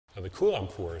the Coulomb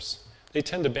force, they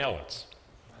tend to balance.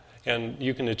 And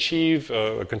you can achieve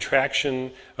a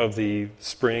contraction of the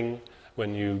spring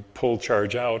when you pull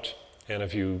charge out, and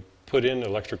if you put in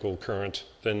electrical current,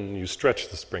 then you stretch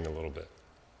the spring a little bit.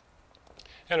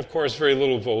 And of course, very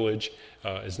little voltage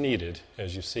is needed,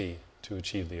 as you see, to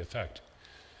achieve the effect.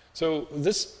 So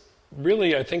this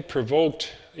really, I think,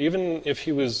 provoked, even if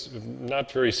he was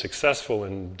not very successful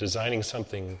in designing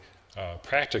something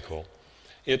practical,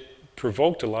 it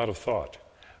provoked a lot of thought.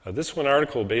 This one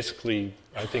article basically,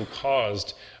 I think,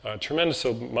 caused a tremendous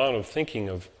amount of thinking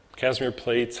of Casimir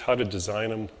plates, how to design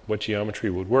them, what geometry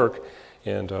would work,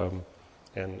 and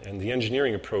the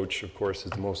engineering approach, of course,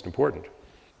 is the most important.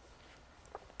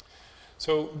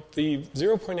 So the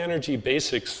zero-point energy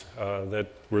basics that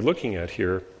we're looking at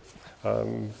here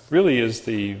really is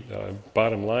the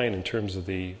bottom line in terms of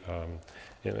the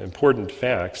important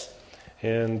facts.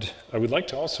 And I would like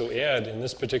to also add in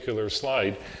this particular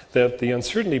slide that the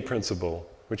uncertainty principle,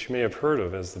 which you may have heard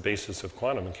of as the basis of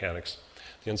quantum mechanics,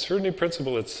 the uncertainty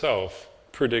principle itself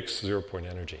predicts zero-point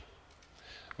energy.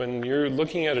 When you're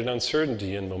looking at an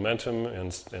uncertainty in momentum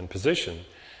and position,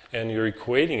 and you're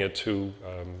equating it to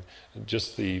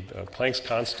just the Planck's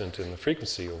constant in the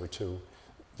frequency over 2,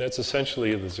 that's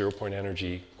essentially the zero-point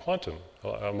energy quantum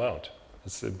amount.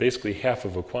 It's basically half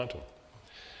of a quantum.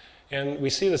 And we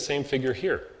see the same figure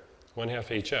here, 1/2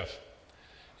 hf.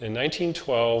 In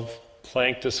 1912,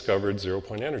 Planck discovered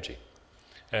zero-point energy,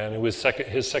 and it was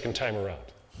his second time around.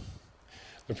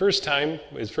 The first time,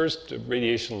 his first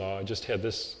radiation law just had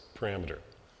this parameter.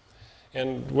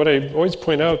 And what I always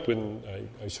point out when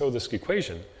I show this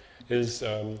equation is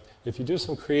if you do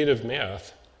some creative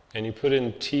math and you put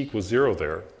in T equals 0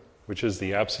 there, which is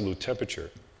the absolute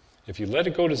temperature, if you let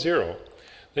it go to 0,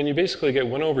 then you basically get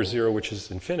 1 over 0, which is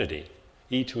infinity.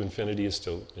 E to infinity is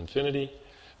still infinity,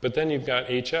 but then you've got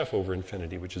HF over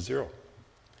infinity, which is 0.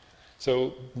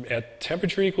 So at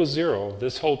temperature equals 0,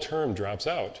 this whole term drops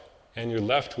out, and you're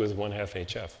left with 1/2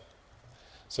 HF.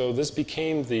 So this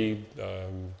became the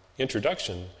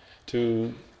introduction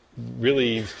to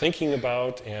really thinking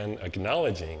about and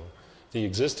acknowledging the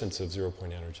existence of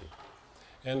zero-point energy.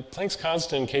 And Planck's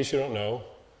constant, in case you don't know,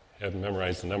 haven't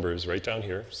memorized the numbers, right down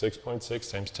here, 6.6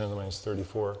 times 10 to the minus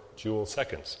 34 joule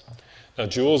seconds. Now,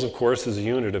 joules, of course, is a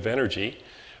unit of energy.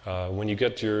 When you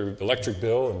get your electric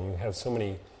bill and you have so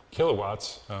many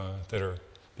kilowatts that are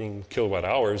being kilowatt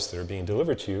hours that are being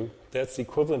delivered to you, that's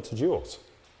equivalent to joules.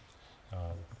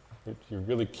 You're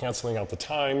really canceling out the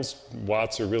times.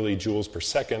 Watts are really joules per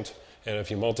second, and if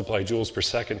you multiply joules per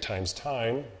second times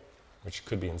time, which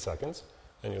could be in seconds,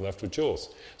 then you're left with joules.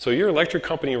 So your electric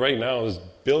company right now is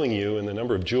billing you in the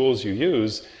number of joules you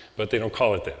use, but they don't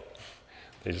call it that.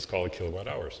 They just call it kilowatt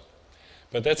hours.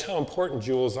 But that's how important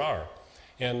joules are.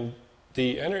 And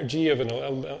the energy of an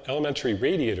elementary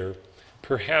radiator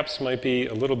perhaps might be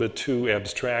a little bit too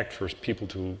abstract for people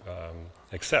to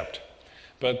accept.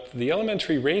 But the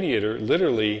elementary radiator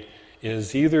literally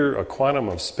is either a quantum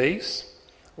of space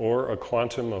or a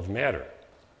quantum of matter.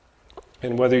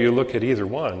 And whether you look at either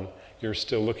one, you're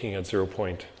still looking at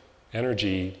zero-point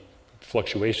energy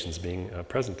fluctuations being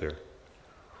present there.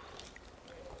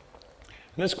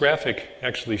 And this graphic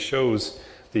actually shows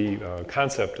the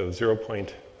concept of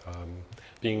zero-point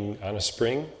being on a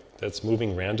spring that's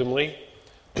moving randomly.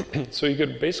 So you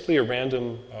get basically a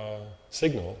random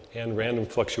signal and random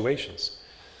fluctuations.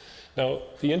 Now,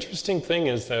 the interesting thing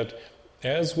is that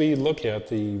as we look at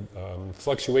the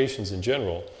fluctuations in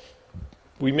general,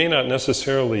 we may not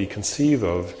necessarily conceive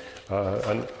of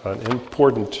an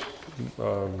important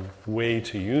way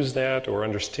to use that or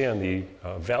understand the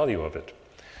value of it.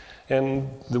 And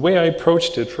the way I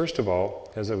approached it, first of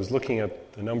all, as I was looking at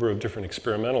a number of different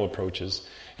experimental approaches,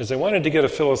 is I wanted to get a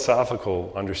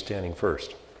philosophical understanding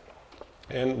first.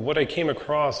 And what I came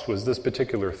across was this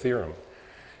particular theorem.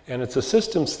 And it's a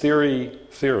systems theory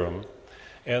theorem,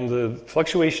 and the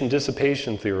fluctuation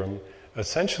dissipation theorem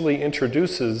essentially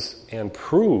introduces and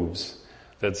proves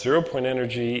that zero-point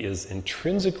energy is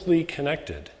intrinsically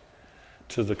connected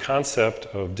to the concept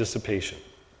of dissipation.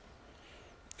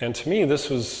 And to me, this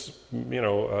was,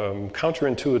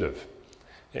 counterintuitive.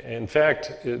 In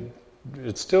fact,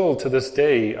 it's still to this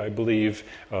day, I believe,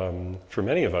 for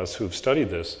many of us who have studied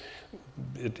this,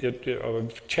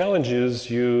 it challenges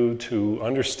you to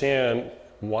understand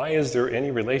why is there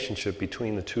any relationship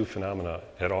between the two phenomena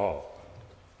at all.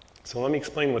 So let me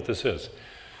explain what this is.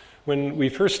 When we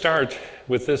first start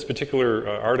with this particular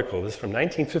article, this is from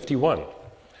 1951.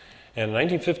 And in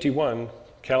 1951,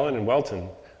 Callan and Welton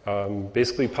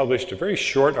basically published a very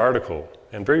short article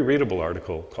and very readable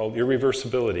article called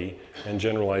Irreversibility and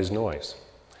Generalized Noise.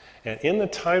 And in the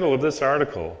title of this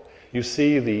article, you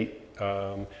see the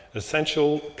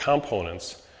essential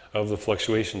components of the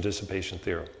fluctuation dissipation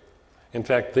theorem. In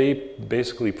fact, they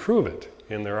basically prove it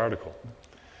in their article.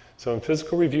 So in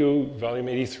Physical Review, Volume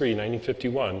 83,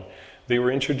 1951, they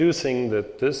were introducing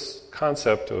that this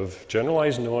concept of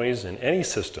generalized noise in any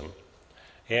system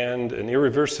and an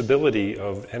irreversibility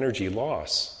of energy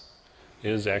loss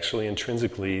is actually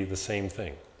intrinsically the same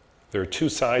thing. There are two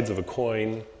sides of a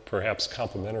coin, perhaps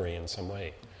complementary in some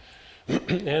way.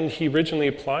 And he originally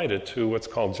applied it to what's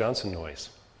called Johnson noise.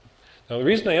 Now, the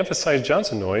reason I emphasize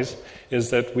Johnson noise is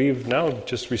that we've now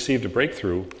just received a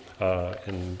breakthrough,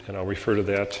 and I'll refer to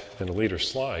that in a later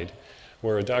slide,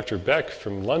 where Dr. Beck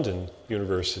from London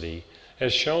University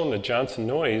has shown that Johnson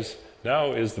noise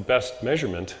now is the best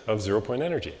measurement of zero-point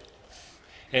energy.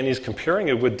 And he's comparing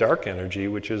it with dark energy,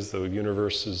 which is the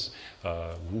universe's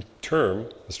term,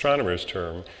 astronomers'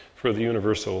 term, for the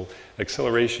universal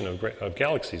acceleration of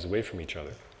galaxies away from each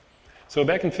other. So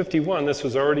back in 51, this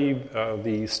was already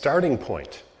the starting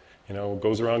point. You know,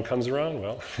 goes around, comes around.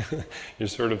 Well, you're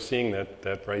sort of seeing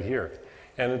that right here.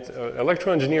 And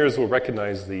electroengineers will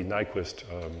recognize the Nyquist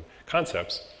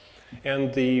concepts.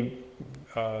 And the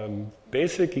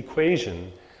basic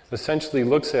equation essentially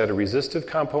looks at a resistive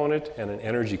component and an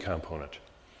energy component.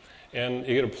 And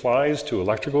it applies to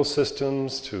electrical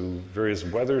systems, to various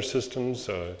weather systems.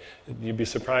 You'd be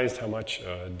surprised how much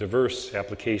diverse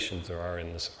applications there are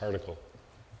in this article.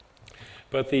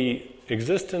 But the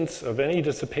existence of any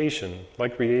dissipation,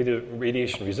 like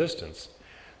radiation resistance,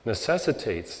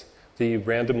 necessitates the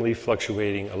randomly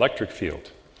fluctuating electric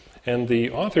field. And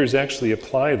the authors actually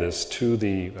apply this to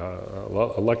the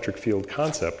electric field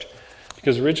concept,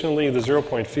 because originally the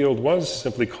zero-point field was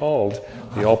simply called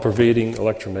the all-pervading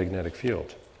electromagnetic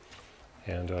field.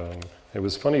 And it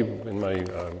was funny, in my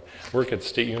work at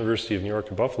State University of New York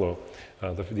in Buffalo,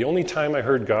 the only time I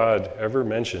heard God ever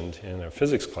mentioned in a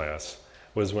physics class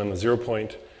was when the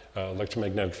zero-point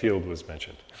electromagnetic field was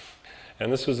mentioned.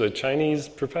 And this was a Chinese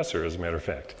professor, as a matter of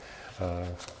fact.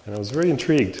 And I was very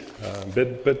intrigued,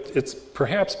 but it's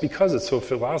perhaps because it's so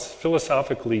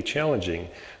philosophically challenging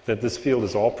that this field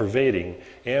is all-pervading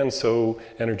and so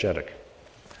energetic.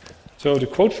 So to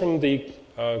quote from the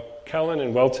Callan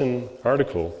and Welton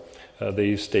article,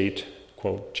 they state,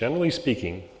 quote, "Generally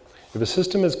speaking, if a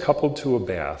system is coupled to a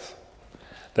bath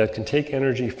that can take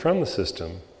energy from the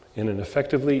system in an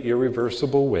effectively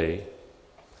irreversible way,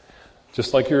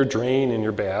 just like your drain in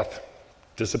your bath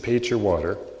dissipates your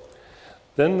water,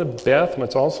 then the bath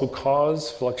must also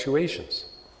cause fluctuations.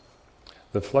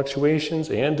 The fluctuations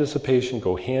and dissipation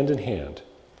go hand in hand.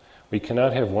 We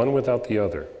cannot have one without the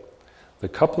other. The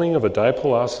coupling of a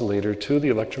dipole oscillator to the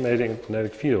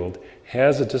electromagnetic field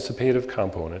has a dissipative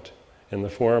component in the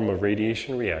form of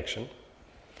radiation reaction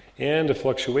and a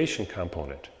fluctuation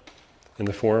component in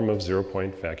the form of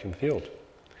zero-point vacuum field.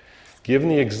 Given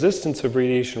the existence of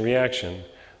radiation reaction,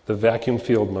 the vacuum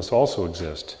field must also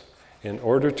exist in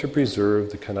order to preserve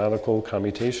the canonical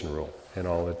commutation rule and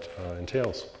all it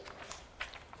entails.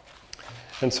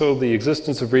 And so the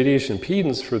existence of radiation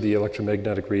impedance for the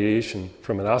electromagnetic radiation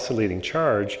from an oscillating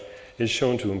charge is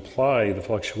shown to imply the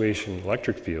fluctuation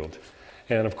electric field.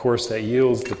 And of course, that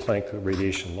yields the Planck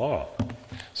radiation law.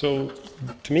 So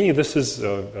to me, this is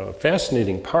a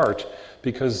fascinating part,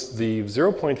 because the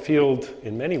zero-point field,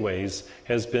 in many ways,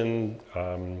 has been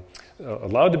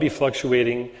allowed to be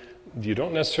fluctuating. You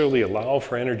don't necessarily allow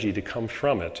for energy to come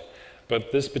from it,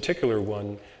 but this particular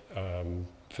one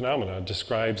phenomena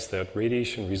describes that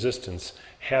radiation resistance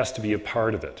has to be a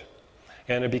part of it.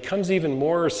 And it becomes even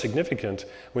more significant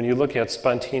when you look at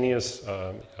spontaneous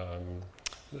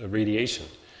radiation.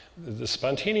 The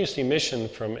spontaneous emission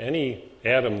from any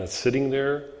atom that's sitting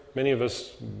there, many of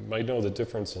us might know the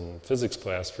difference in physics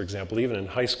class, for example, even in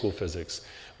high school physics,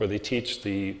 where they teach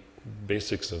the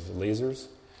basics of lasers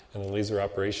and the laser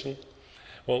operation.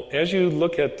 Well, as you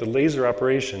look at the laser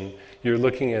operation, you're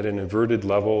looking at an inverted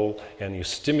level, and you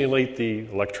stimulate the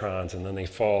electrons, and then they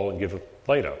fall and give a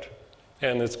light out.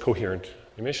 And it's coherent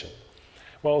emission.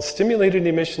 Well, stimulated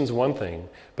emission is one thing,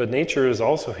 but nature has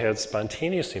also had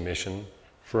spontaneous emission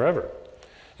forever.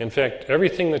 In fact,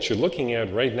 everything that you're looking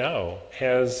at right now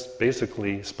has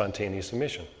basically spontaneous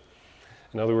emission.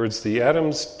 In other words, the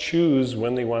atoms choose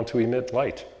when they want to emit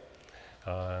light.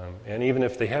 And even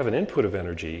if they have an input of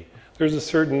energy, there's a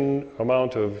certain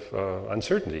amount of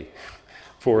uncertainty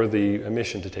for the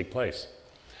emission to take place.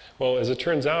 Well, as it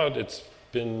turns out, it's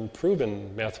been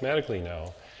proven mathematically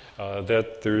now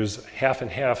that there's half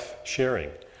and half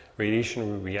sharing.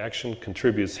 Radiation reaction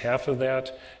contributes half of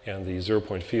that, and the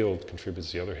zero-point field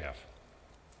contributes the other half.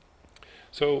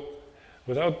 So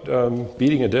Without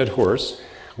beating a dead horse,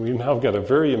 we've now got a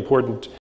very important